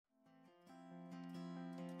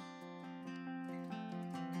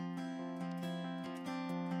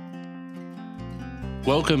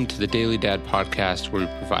Welcome to the Daily Dad podcast, where we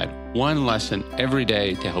provide one lesson every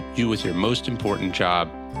day to help you with your most important job,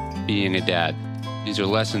 being a dad. These are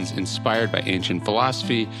lessons inspired by ancient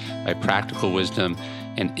philosophy, by practical wisdom,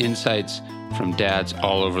 and insights from dads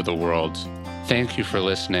all over the world. Thank you for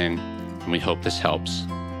listening, and we hope this helps.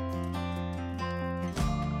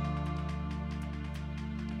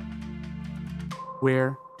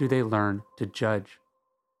 Where do they learn to judge?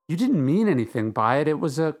 You didn't mean anything by it. It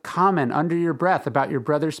was a comment under your breath about your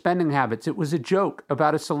brother's spending habits. It was a joke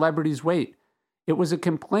about a celebrity's weight. It was a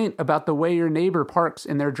complaint about the way your neighbor parks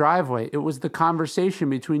in their driveway. It was the conversation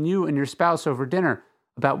between you and your spouse over dinner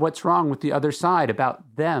about what's wrong with the other side,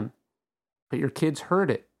 about them. But your kids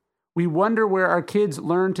heard it. We wonder where our kids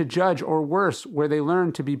learn to judge, or worse, where they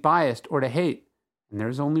learn to be biased or to hate. And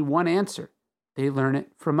there's only one answer. They learn it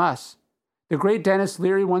from us. The great Dennis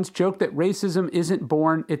Leary once joked that racism isn't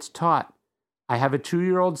born, it's taught. I have a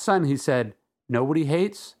 2-year-old son, he said. Know what he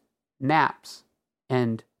hates? Naps.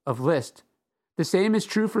 End of list. The same is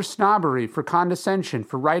true for snobbery, for condescension,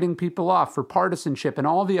 for writing people off, for partisanship, and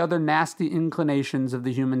all the other nasty inclinations of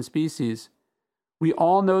the human species. We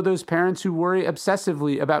all know those parents who worry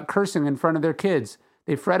obsessively about cursing in front of their kids.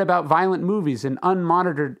 They fret about violent movies and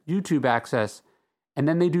unmonitored YouTube access. And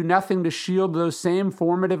then they do nothing to shield those same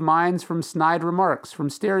formative minds from snide remarks, from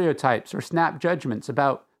stereotypes or snap judgments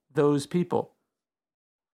about those people.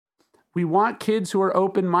 We want kids who are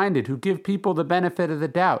open-minded, who give people the benefit of the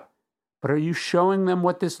doubt. But are you showing them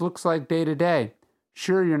what this looks like day to day?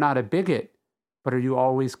 Sure, you're not a bigot, but are you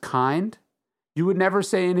always kind? You would never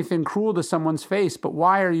say anything cruel to someone's face, but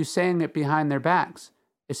why are you saying it behind their backs?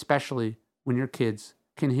 Especially when your kids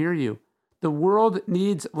can hear you. The world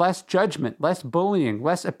needs less judgment, less bullying,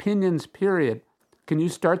 less opinions, period. Can you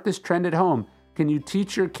start this trend at home? Can you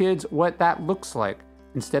teach your kids what that looks like,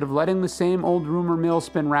 instead of letting the same old rumor mill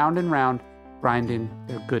spin round and round, grinding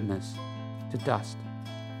their goodness to dust?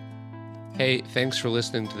 Hey, thanks for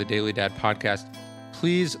listening to the Daily Dad podcast.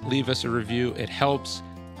 Please leave us a review. It helps.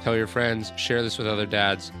 Tell your friends, share this with other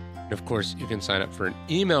dads. And of course, you can sign up for an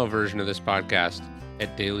email version of this podcast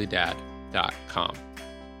at dailydad.com.